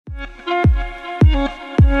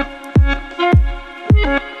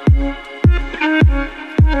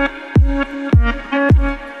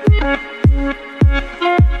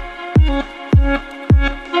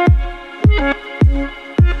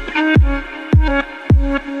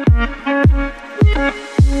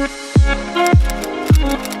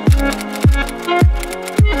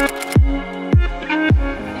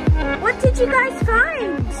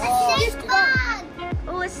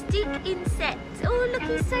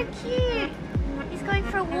so cute. He's going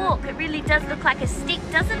for a walk. It really does look like a stick,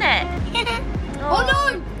 doesn't it? Oh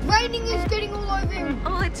no! Raining is getting all over him.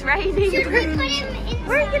 Oh, it's raining. Should we put him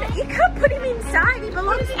inside? You can't put him inside. He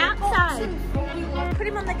belongs outside. Put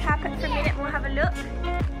him on the carpet for a minute and we'll have a look.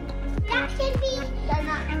 That should be...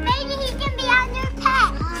 Maybe he can be our new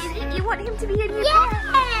pet. You want him to be a new Yeah!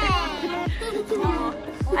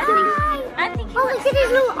 I think he Oh, look at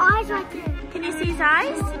his little eyes right there. Can you see his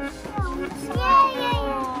eyes? Yeah.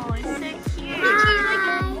 Oh, it's so cute.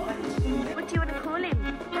 Hi. What do you want to call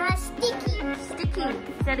him? Sticky. Sticky.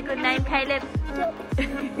 Is that a good name, Caleb?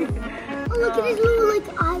 Oh, look at his little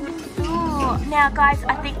eyeballs. Oh, now guys,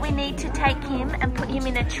 I think we need to take him and put him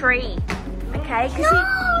in a tree. Okay?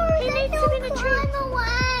 Because he needs to be in a tree.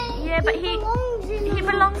 Away. Yeah, but he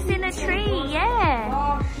belongs in a tree,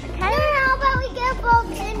 yeah. Okay? How about we get a box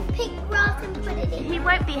and pick grass and put it in? He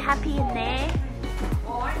won't be happy in there.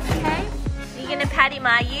 Okay? You're going to pat him,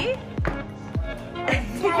 are you?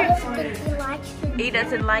 I don't think he likes it. He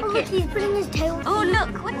doesn't like Look, it. he's putting his tail. Oh,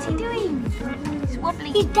 look, what's he doing? He's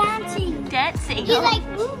wobbling. He's dancing. Dancing. He's like,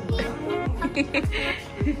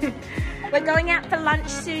 We're going out for lunch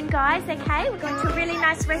soon, guys, okay? We're going to a really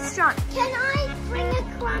nice restaurant. can I bring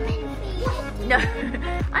a crumb and feed? No,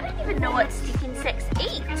 I don't even know what stick insects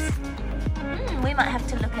eat. We might have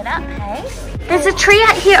to look it up, hey? There's a tree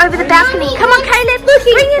out here over the balcony. Come on, Caleb,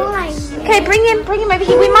 bring him. Okay, bring him over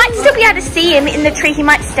here. We might still be able to see him in the tree. He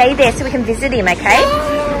might stay there so we can visit him, okay?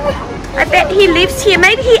 I bet he lives here.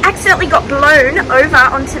 Maybe he accidentally got blown over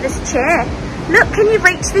onto this chair. Look, can you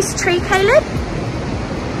reach this tree, Caleb?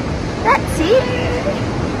 That's it.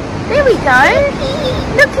 There we go.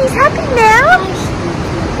 Look, he's happy now.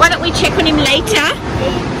 Why don't we check on him later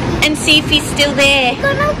and see if he's still there? He's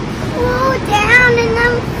gonna fall down and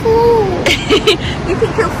then fall. You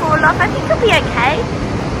think he'll fall off? I think he'll be okay.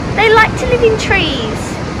 They like to live in trees.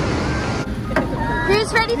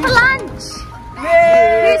 Who's ready for lunch?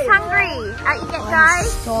 Yay! Who's hungry? Out you get,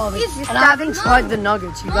 guys. Starving. You're And I haven't tried the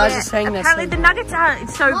nuggets. You guys are saying they're apparently so the good. nuggets are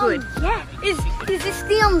so good. Yeah. Is this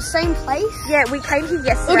the same place? Yeah, we came here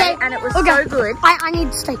yesterday and it was so good. I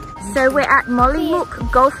need steak. So we're at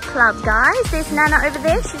Mollymook Golf Club, guys. There's Nana over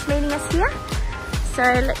there. She's meeting us here. So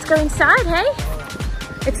let's go inside, hey?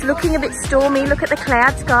 It's looking a bit stormy. Look at the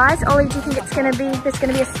clouds, guys. Ollie, do you think there's going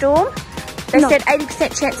to be a storm? They said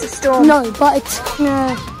 80% chance of storm. No, but it's Do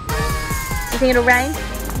you think it'll rain?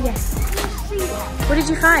 yes. What did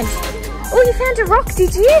you find? Oh, you found a rock,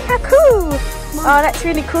 did you? How cool. Oh, that's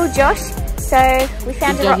really cool, Josh. So we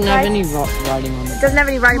found a rock, It doesn't have any rock writing on it. Doesn't have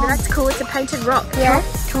any writing, but that's cool. It's a painted rock, yeah?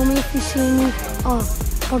 Tell me if you see any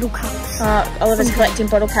bottle caps. Oliver's collecting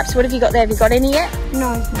bottle caps. What have you got there? Have you got any yet?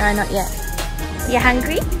 No. No, not yet. You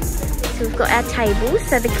hungry? So we've got our tables.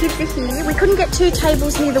 So the kids are here. We couldn't get 2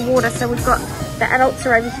 tables near the water, so we've got the adults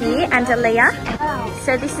are over here and Aliyah.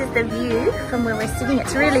 So this is the view from where we're sitting.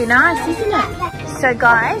 It's really nice, isn't it? So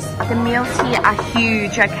guys, the meals here are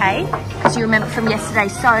huge, okay? Because you remember from yesterday,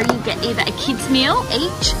 so you get either a kid's meal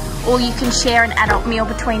each, or you can share an adult meal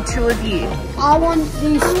between 2 of you. I want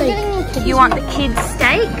the steak. You want the kids'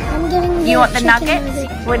 steak? I'm getting You want the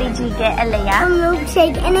nuggets? What did you get, a Aliyah?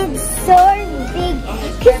 milkshake, and it's so big.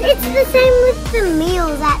 Because it's the same with the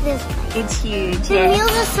meals at this place. It's huge, The yeah.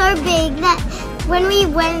 meals are so big that when we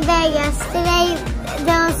went there yesterday,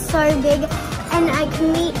 they were so big. And I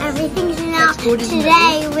can eat everything. So now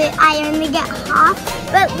today I only get half.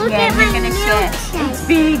 But look at my you're gonna share. milkshake. It's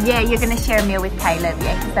big, yeah. You're gonna share a meal with Caleb,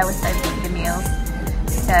 yeah, because they were so big, the meals.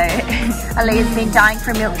 So Aliyah's been dying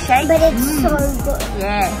for a milkshake. But it's so good.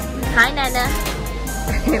 Yeah. Hi, Nana.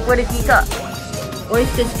 What have you got?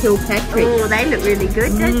 Oysters Kilpatrick. Oh, they look really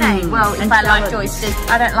good, don't they? Well, if And I liked salads. oysters,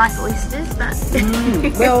 I don't like oysters, but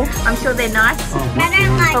Well, I'm sure they're nice I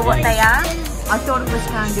don't like for what they are. I thought it was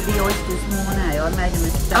going to be oysters Mornay. I made a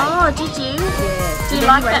mistake. Oh, did you? Yeah. Do you But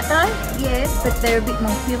like anyway, that though? Yeah, but they're a bit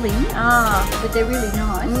more filling. Oh. But they're really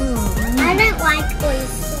nice. I don't like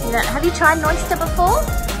oysters. You know, have you tried an oyster before?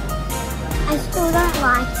 I still don't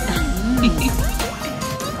like them.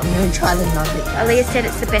 I'm going to try the nugget. Aliyah said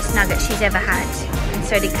it's the best nugget she's ever had, and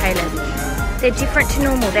so did Caleb. They're different to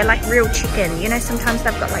normal. They're like real chicken. You know, sometimes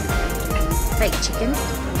they've got like fake chicken.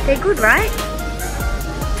 They're good, right?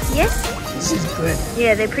 Yes? This is good.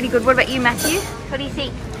 Yeah, they're pretty good. What about you, Matthew? What do you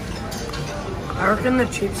think? I reckon the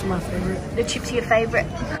chips are my favourite. The chips are your favourite.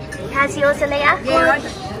 How's yours, Aliyah? Yeah,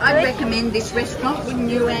 I'd recommend this restaurant, wouldn't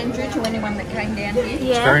you, Andrew, to anyone that came down here?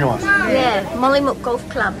 Yeah. Very nice. Yeah, Mollymook Golf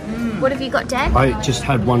Club. What have you got, Dad? I just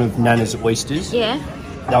had one of Nana's oysters. Yeah,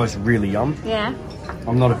 That was really yum. yeah.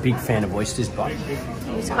 I'm not a big fan of oysters, but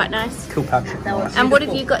It was quite nice. Kilpatrick. Nice. And what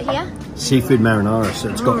have you got here? Seafood marinara. So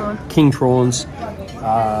it's got king prawns,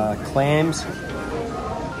 clams,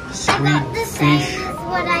 squid, I got the same fish. as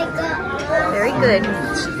what I got. Very good.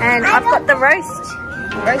 And I've got the roast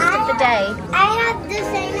of the day. I had the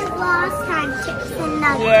same as last time, chips and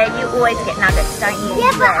nuggets. Yeah, you always get nuggets, don't you?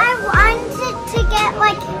 Yeah, but I wanted to get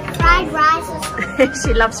like fried rice or something.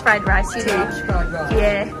 She loves fried rice, you do.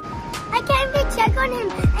 Yeah. I came to check on him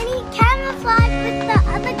and he camouflaged with the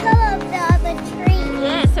other color of the other tree.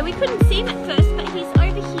 Yeah, so we couldn't see him at first, but he's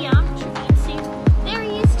over here. I'm sure you can see him. There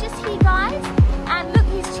he is, just here, guys. And look,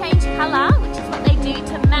 he's changed colour, which is what they do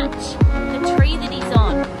to match the tree that he's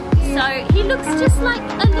on. So he looks just like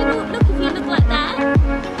a little, look, if you look like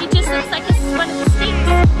that, he just looks like one of the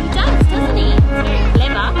sticks. He does, doesn't he? It's very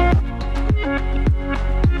clever.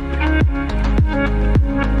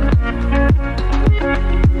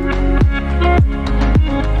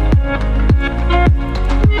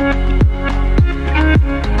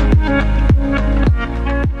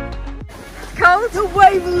 Cold? The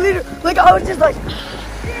wave literally, like I was just like,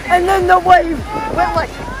 and then the wave went like,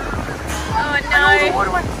 Oh and all the no.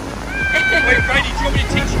 water went. Wait, Brady, do you want me to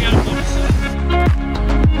teach you how to box?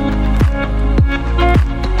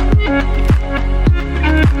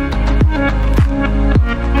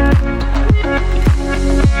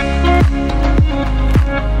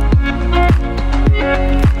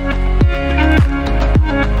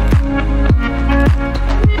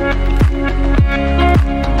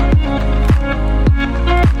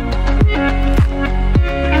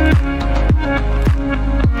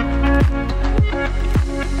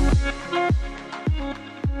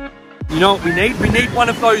 You know what we need? We need one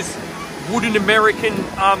of those wooden American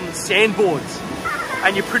sandboards.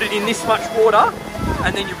 And you put it in this much water,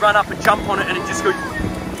 and then you run up and jump on it, and it just goes.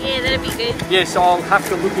 Yeah, that'd be good. Yeah, so I'll have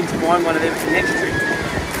to look into buying one of them for the next trip.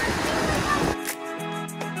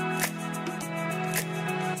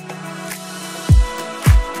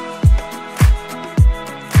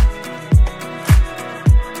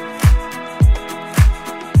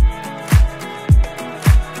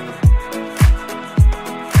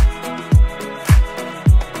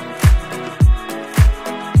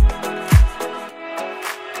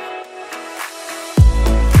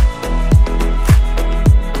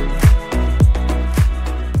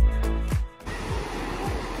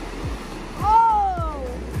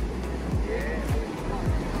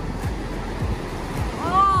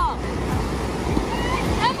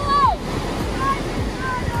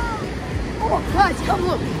 Guys, come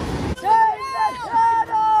look. Save the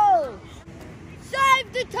turtle!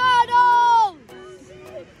 Save the turtle!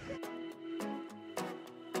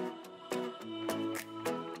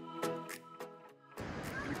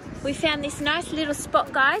 We found this nice little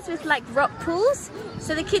spot, guys, with like rock pools.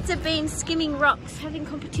 So the kids have been skimming rocks, having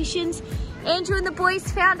competitions. Andrew and the boys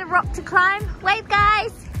found a rock to climb. Wave,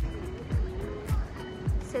 guys!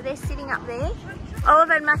 So they're sitting up there.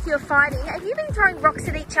 Oliver and Matthew are fighting. Have you been throwing rocks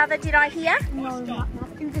at each other, did I hear? No,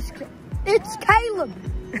 Matthew just... It's Caleb!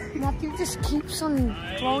 Matthew just keeps on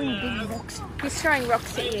throwing big rocks. He's throwing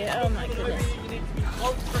rocks at you. Oh my goodness.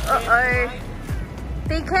 Uh-oh.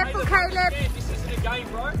 Be careful, Caleb. This isn't a game,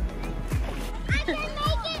 bro. I can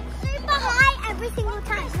make it super high every single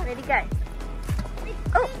time. Ready, go.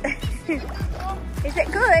 Oh. Is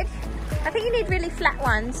it good? I think you need really flat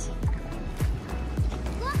ones.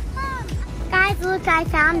 Look, Mom. Guys, look, I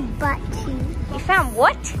found butt cheeks. You found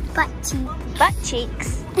what? Butt cheeks. Butt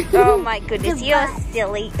cheeks. Oh my goodness, The you're butt.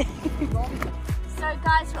 silly. So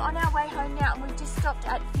guys, we're on our way home now and we've just stopped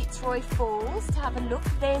at Fitzroy Falls to have a look.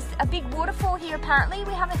 There's a big waterfall here apparently.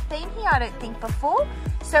 We haven't been here, I don't think, before.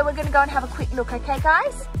 So we're going to go and have a quick look, okay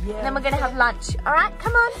guys? Yeah. And then we're going to have lunch. All right,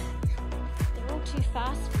 come on. They're all too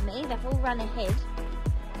fast for me. They've all run ahead.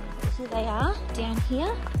 Here they are, down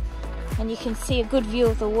here. And you can see a good view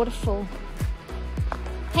of the waterfall.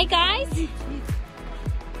 Hey guys.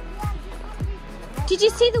 Did you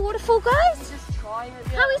see the waterfall, guys?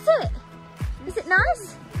 How is it? Is it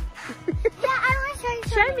nice? Yeah, I want to show you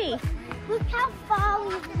Show something. me. Look how far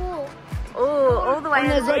we've walked. Oh, all the way And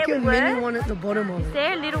there's over like there a we were. mini one at the bottom of Is it.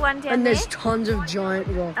 there a little one down And there? there's tons of giant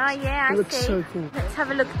rocks. Oh yeah, It I looks see. so cool. Let's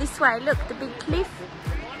have a look this way. Look, the big cliff.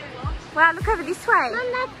 Wow, look over this way. Mom,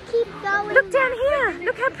 let's keep going. Look down here.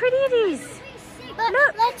 Look how pretty it is. But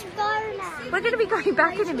Look. let's go now. We're going to be going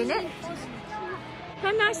back in a minute.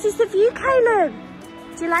 How nice is the view, Caleb?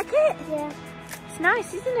 Do you like it? Yeah. It's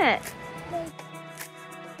nice, isn't it?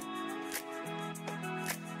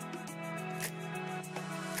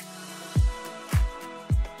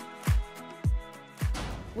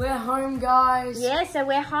 We're home, guys. Yeah, so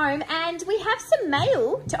we're home and we have some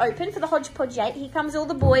mail to open for the Hodgepodge 8. Here comes all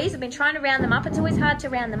the boys. I've been trying to round them up. It's always hard to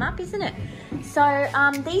round them up, isn't it? So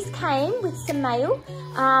these came with some mail.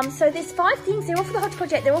 So there's 5 things. They're all for the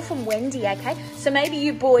Hodgepodge 8. They're all from Wendy, okay? So maybe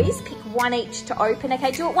you boys pick one each to open,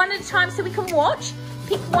 okay? Do it one at a time so we can watch.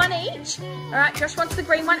 Pick one each. All right, Josh wants the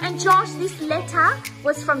green one. And Josh, this letter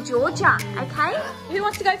was from Georgia, okay? Who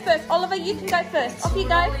wants to go first? Oliver, you can go first. Off you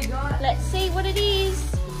go. Let's see what it is.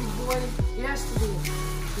 It has to be.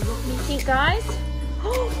 You think, guys?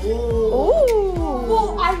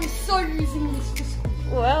 Oh, I'm so using this for school.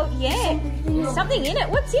 Well, yeah. There's something in it.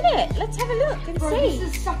 What's in it? Let's have a look and see.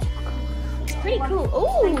 This is such It's pretty cool.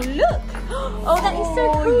 Oh, look. Oh, that is so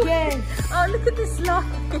cool. Yes. Oh, look at this slide.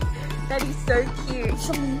 That is so cute.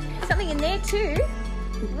 Something in there too.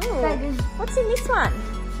 Ooh. What's in this one?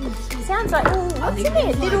 Sounds like, oh, what's in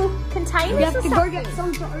there? Little containers We have or to go something? get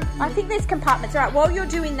some to open. I think there's compartments. All right, while you're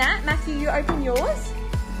doing that, Matthew, you open yours.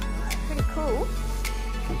 Pretty cool.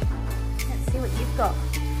 Let's see what you've got.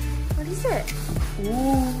 What is it?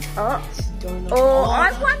 Oh,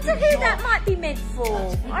 I wonder who that might be meant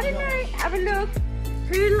for. I don't know. Have a look.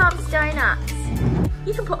 Who loves donuts?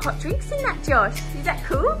 You can put hot drinks in that, Josh. Is that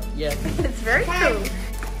cool? Yeah. It's very cool.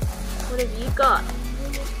 What have you got?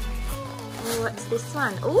 Oh, what's this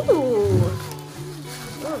one? Ooh.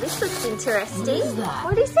 Oh, this looks interesting.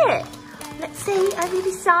 What is it? Let's see over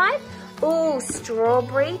this side. Oh,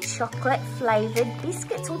 strawberry chocolate flavoured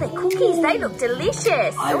biscuits. Oh, they're cookies. They look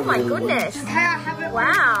delicious. Oh my goodness.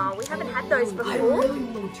 Wow, we haven't had those before.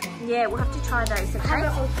 Yeah, we'll have to try those, okay?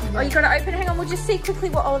 Oh, you got to open it. Hang on, we'll just see quickly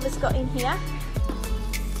what Oliver's got in here.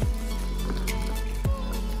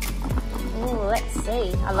 Oh, let's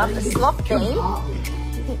see. I love the slop theme.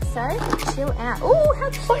 You think so? Chill out. Oh, how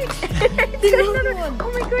cute.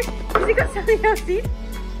 Oh my gosh. Has it got something else in?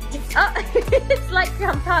 Oh, it's like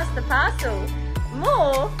come past the parcel.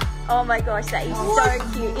 More? Oh my gosh, that is so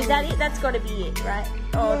cute. Is that it? That's got to be it, right?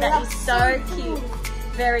 Oh, that is so cute.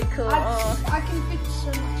 Very cool. Oh. I can fit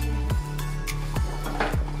so much in.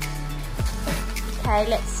 Okay,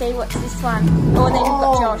 let's see. What's this one? Oh, and then you've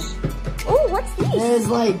got Josh. Oh, what's this? There's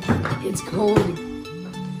like, it's called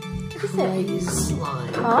What is it? Crazy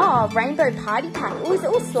Slime. Oh, rainbow party pack. Oh, is it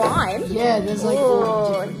all slime? Yeah, there's like all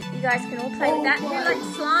Oh, different. you guys can all play with that. You like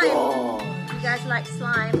slime? You guys like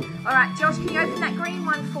slime? All right, Josh, can you open that green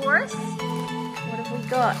one for us? What have we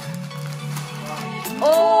got?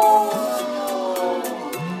 Oh!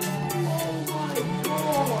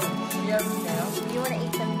 You want to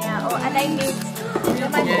eat them now? Oh, are they mixed? They're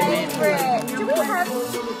my favourite.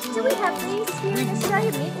 Do we have these here in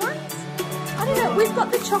Australia, mint ones? I don't know. We've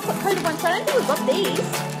got the chocolate coated ones, so I don't think we've got these.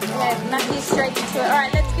 Yeah, Matthew's straight into it. All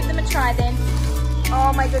right, let's give them a try then.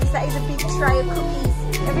 Oh my goodness, that is a big tray of cookies.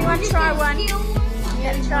 Everyone try one.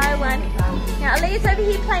 Yeah, try one. Now, Aliyah's over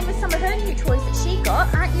here playing with some of her new toys that she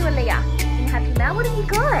got. Aren't you, Aliyah? In Happy Mail, what have you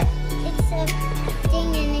got? It's a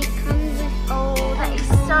thing and it comes with... Oh, that is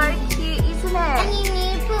so cute, isn't And it? you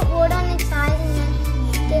need to put wood on the side and then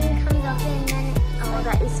skin comes off and then it... Oh,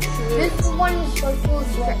 that is cute. This one is so cool as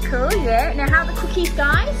Is well. that cool? Yeah. Now, how are the cookies,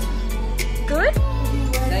 guys? Good?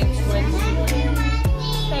 Thanks, Wendy.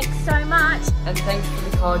 Thanks so much. And thanks for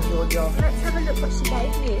the card, Georgia. Let's have a look what she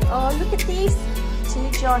gave you. Oh, look at this. To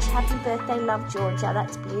Josh, happy birthday, love Georgia.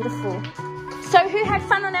 That's beautiful. So who had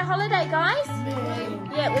fun on our holiday, guys?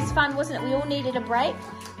 Yeah, it was fun, wasn't it? We all needed a break.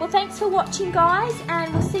 Well, thanks for watching, guys,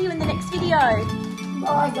 and we'll see you in the next video.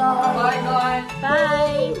 Bye, guys. Bye, guys.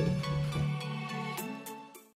 Bye.